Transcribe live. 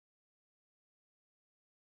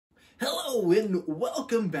Hello and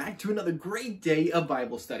welcome back to another great day of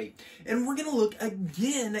Bible study. And we're going to look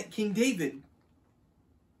again at King David.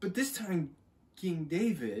 But this time, King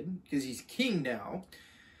David, because he's king now,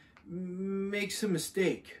 makes a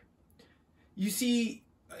mistake. You see,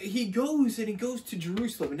 he goes to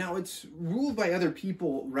Jerusalem. Now, it's ruled by other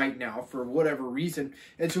people right now for whatever reason.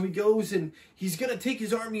 And so he goes and he's going to take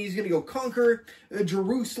his army. He's going to go conquer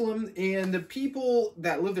Jerusalem. And the people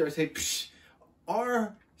that live there say, psh,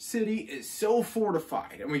 our city is so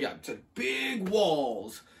fortified. And we got big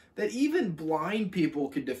walls that even blind people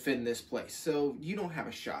could defend this place. So you don't have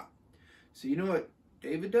a shot. So you know what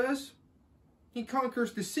David does? He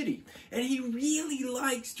conquers the city. And he really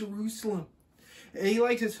likes Jerusalem. And he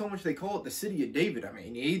likes it so much they call it the city of David. I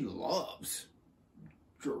mean, he loves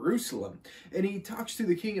Jerusalem. And he talks to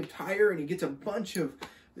the king of Tyre and he gets a bunch of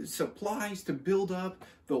supplies to build up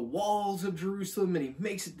the walls of Jerusalem. And he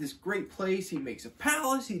makes it this great place. He makes a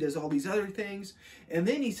palace. He does all these other things. And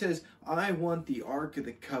then he says, I want the Ark of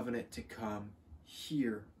the Covenant to come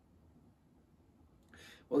here.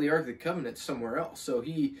 Well, the Ark of the Covenant's somewhere else. So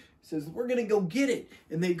he says, we're going to go get it.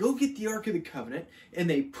 And they go get the Ark of the Covenant, and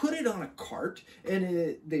they put it on a cart,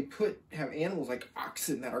 and they have animals like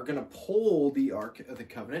oxen that are going to pull the Ark of the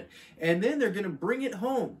Covenant, and then they're going to bring it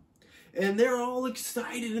home. And they're all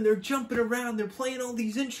excited, and they're jumping around, they're playing all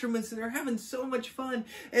these instruments, and they're having so much fun.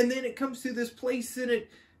 And then it comes to this place, and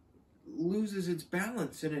it loses its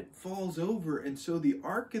balance, and it falls over. And so the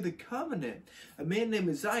Ark of the Covenant, a man named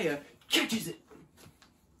Uzziah, catches it.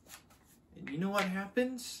 And you know what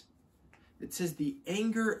happens? It says the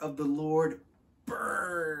anger of the Lord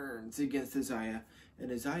burns against Uzziah,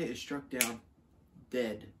 and Uzziah is struck down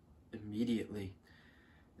dead immediately.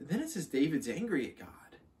 And then it says David's angry at God.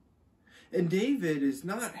 And David is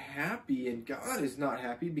not happy, and God is not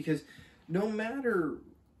happy, because no matter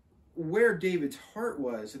where David's heart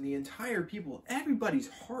was, and the entire people, everybody's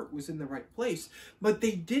heart was in the right place, but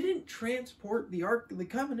they didn't transport the Ark of the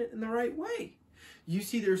Covenant in the right way. You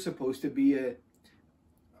see, there's supposed to be a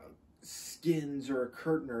skins or a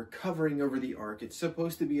curtain or a covering over the ark. It's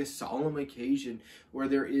supposed to be a solemn occasion where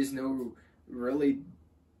there is no really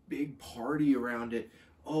big party around it.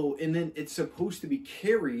 Oh, and then it's supposed to be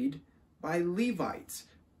carried by Levites,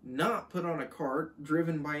 not put on a cart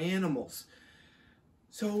driven by animals.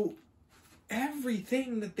 So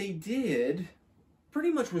everything that they did pretty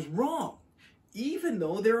much was wrong, even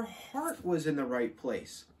though their heart was in the right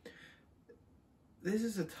place. This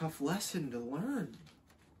is a tough lesson to learn.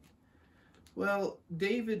 Well,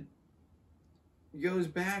 David goes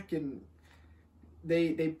back and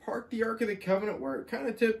they park the Ark of the Covenant where it kind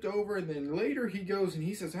of tipped over, and then later he goes and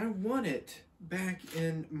he says, I want it back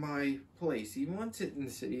in my place. He wants it in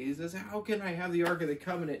the city. He says, how can I have the Ark of the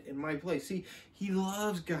Covenant in my place? See, he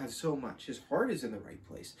loves God so much. His heart is in the right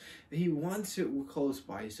place. He wants it close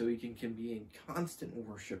by so he can be in constant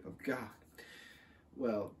worship of God.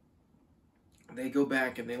 Well, they go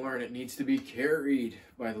back and they learn it needs to be carried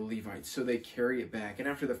by the Levites. So they carry it back. And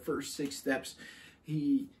after the first 6 steps,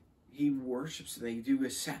 he worships and they do a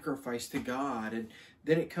sacrifice to God. And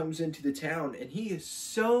then it comes into the town and he is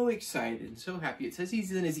so excited and so happy. It says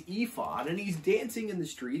he's in his ephod and he's dancing in the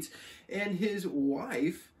streets. And his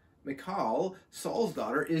wife, Michal, Saul's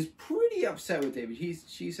daughter, is pretty upset with David.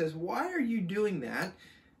 She says, why are you doing that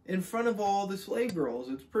in front of all the slave girls?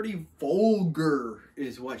 It's pretty vulgar,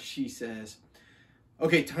 is what she says.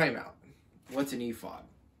 Okay, time out. What's an ephod?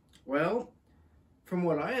 Well, from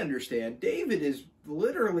what I understand, David is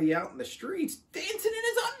literally out in the streets dancing in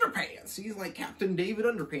his underpants. He's like Captain David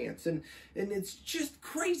Underpants. And it's just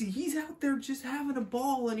crazy. He's out there just having a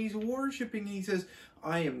ball and he's worshiping. And he says,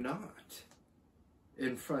 I am not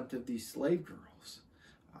in front of these slave girls.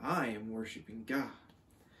 I am worshiping God.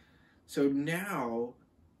 So now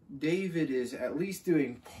David is at least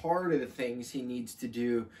doing part of the things he needs to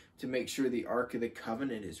do to make sure the Ark of the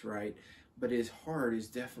Covenant is right, but his heart is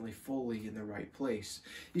definitely fully in the right place.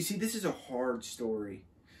 You see, this is a hard story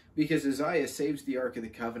because Uzziah saves the Ark of the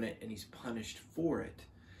Covenant and he's punished for it.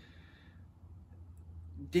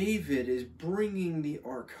 David is bringing the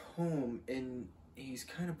Ark home and he's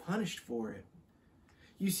kind of punished for it.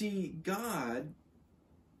 You see, God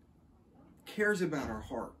cares about our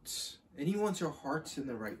hearts. And he wants our hearts in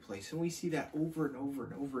the right place. And we see that over and over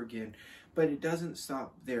and over again But it doesn't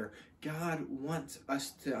stop there. God wants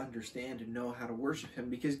us to understand and know how to worship him,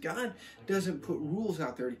 because God doesn't put rules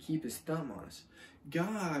out there to keep his thumb on us.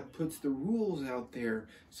 God puts the rules out there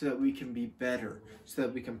so that we can be better, so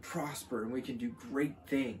that we can prosper and we can do great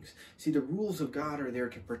things. See, the rules of God are there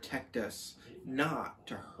to protect us, not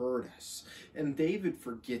to hurt us. And David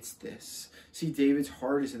forgets this. See, David's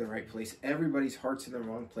heart is in the right place. Everybody's heart's in the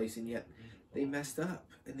wrong place, and yet they messed up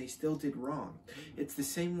and they still did wrong. It's the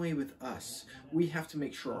same way with us. We have to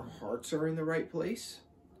make sure our hearts are in the right place,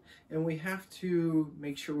 and we have to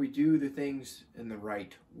make sure we do the things in the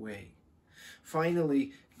right way.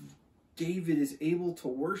 Finally, David is able to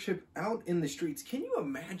worship out in the streets. Can you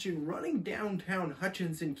imagine running downtown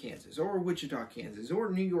Hutchinson, Kansas, or Wichita, Kansas,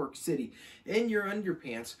 or New York City in your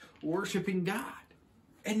underpants worshiping God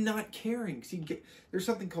and not caring? See, there's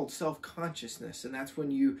something called self-consciousness, and that's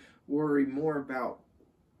when you worry more about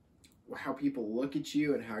how people look at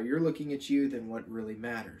you and how you're looking at you than what really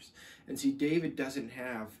matters. And see, David doesn't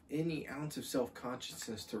have any ounce of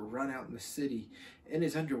self-consciousness to run out in the city in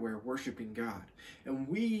his underwear worshiping God. And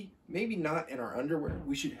we, maybe not in our underwear,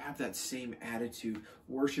 we should have that same attitude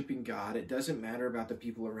worshiping God. It doesn't matter about the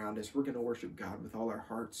people around us. We're going to worship God with all our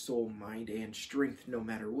heart, soul, mind, and strength, no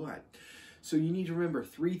matter what. So you need to remember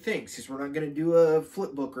 3 things, because we're not going to do a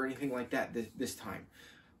flip book or anything like that this time.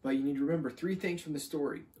 But you need to remember 3 things from the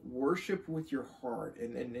story. Worship with your heart,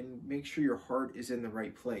 and make sure your heart is in the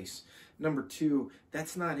right place. Number 2,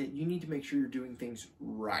 that's not it. You need to make sure you're doing things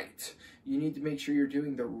right. You need to make sure you're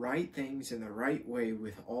doing the right things in the right way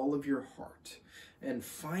with all of your heart. And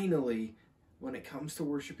finally, when it comes to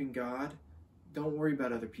worshiping God, don't worry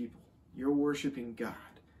about other people. You're worshiping God.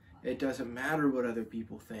 It doesn't matter what other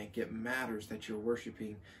people think. It matters that you're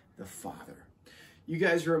worshiping the Father. You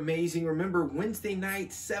guys are amazing. Remember, Wednesday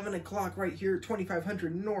night, 7 o'clock right here,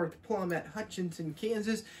 2500 North Plum at Hutchinson,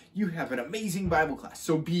 Kansas. You have an amazing Bible class,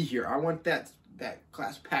 so be here. I want that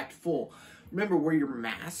class packed full. Remember, wear your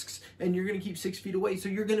masks, and you're going to keep 6 feet away, so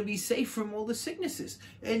you're going to be safe from all the sicknesses,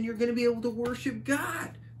 and you're going to be able to worship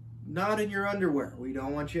God. Not in your underwear. We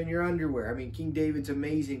don't want you in your underwear. I mean, King David's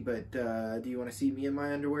amazing, but do you want to see me in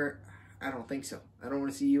my underwear? I don't think so. I don't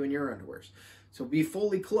want to see you in your underwears. So be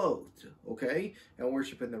fully clothed, okay? And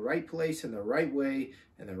worship in the right place, in the right way,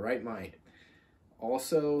 in the right mind.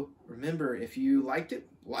 Also, remember, if you liked it,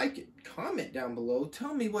 like it. Comment down below.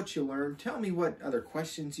 Tell me what you learned. Tell me what other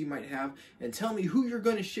questions you might have. And tell me who you're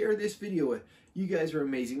going to share this video with. You guys are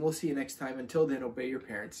amazing. We'll see you next time. Until then, obey your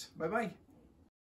parents. Bye-bye.